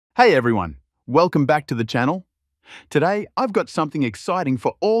Hey everyone, welcome back to the channel. Today, I've got something exciting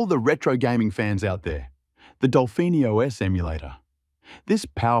for all the retro gaming fans out there, the DolphiniOS Emulator. This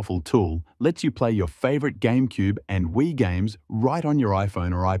powerful tool lets you play your favorite GameCube and Wii games right on your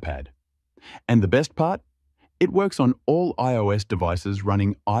iPhone or iPad. And the best part? It works on all iOS devices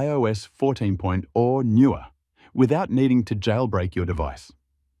running iOS 14 or newer, without needing to jailbreak your device.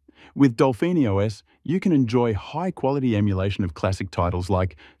 With DolphiniOS, you can enjoy high-quality emulation of classic titles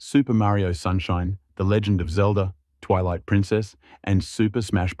like Super Mario Sunshine, The Legend of Zelda, Twilight Princess, and Super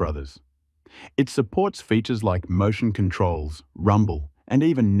Smash Bros. It supports features like motion controls, rumble, and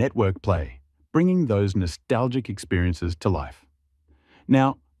even network play, bringing those nostalgic experiences to life.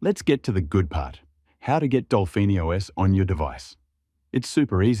 Now, let's get to the good part, how to get DolphiniOS on your device. It's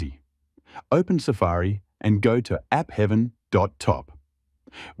super easy. Open Safari and go to appheaven.top.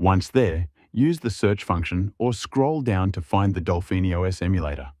 Once there, use the search function or scroll down to find the DolphiniOS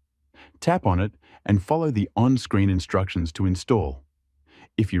emulator. Tap on it and follow the on-screen instructions to install.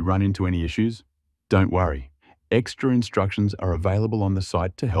 If you run into any issues, don't worry. Extra instructions are available on the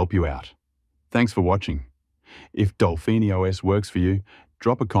site to help you out. Thanks for watching. If DolphiniOS works for you,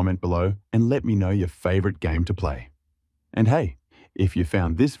 drop a comment below and let me know your favorite game to play. And hey, if you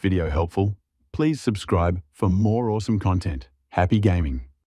found this video helpful, please subscribe for more awesome content. Happy gaming!